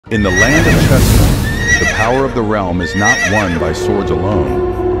In the land of Chessmore, the power of the realm is not won by swords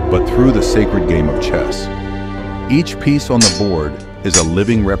alone, but through the sacred game of chess. Each piece on the board is a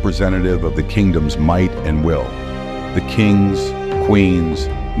living representative of the kingdom's might and will. The kings, queens,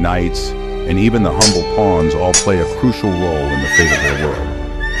 knights, and even the humble pawns all play a crucial role in the fate of their world.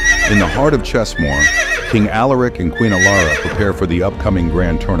 In the heart of Chessmore, King Alaric and Queen Alara prepare for the upcoming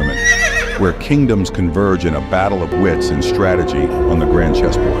grand tournament, where kingdoms converge in a battle of wits and strategy on the grand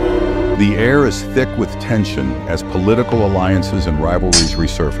chessboard. The air is thick with tension as political alliances and rivalries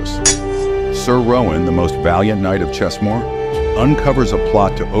resurface. Sir Rowan, the most valiant knight of Chessmore, uncovers a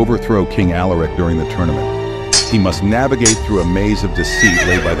plot to overthrow King Alaric during the tournament. He must navigate through a maze of deceit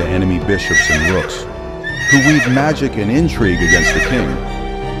laid by the enemy bishops and rooks, who weave magic and intrigue against the king.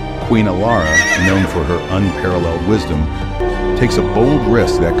 Queen Alara, known for her unparalleled wisdom, takes a bold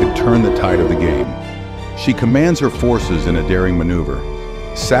risk that could turn the tide of the game. She commands her forces in a daring maneuver,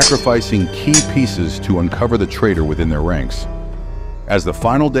 sacrificing key pieces to uncover the traitor within their ranks. As the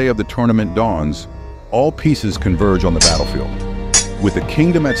final day of the tournament dawns, all pieces converge on the battlefield. With the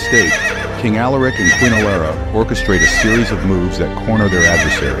kingdom at stake, King Alaric and Queen Alara orchestrate a series of moves that corner their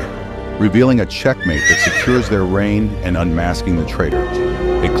adversary, revealing a checkmate that secures their reign and unmasking the traitor,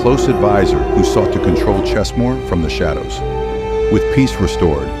 a close advisor who sought to control Chessmore from the shadows. With peace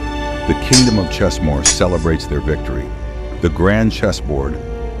restored, the kingdom of Chessmore celebrates their victory. The grand chessboard,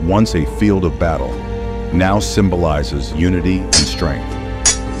 once a field of battle, now symbolizes unity and strength.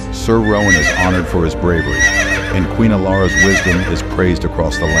 Sir Rowan is honored for his bravery, and Queen Alara's wisdom is praised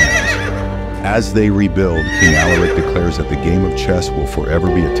across the lands. As they rebuild, King Alaric declares that the game of chess will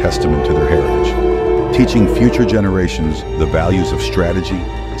forever be a testament to their heritage, teaching future generations the values of strategy,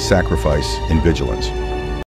 sacrifice, and vigilance.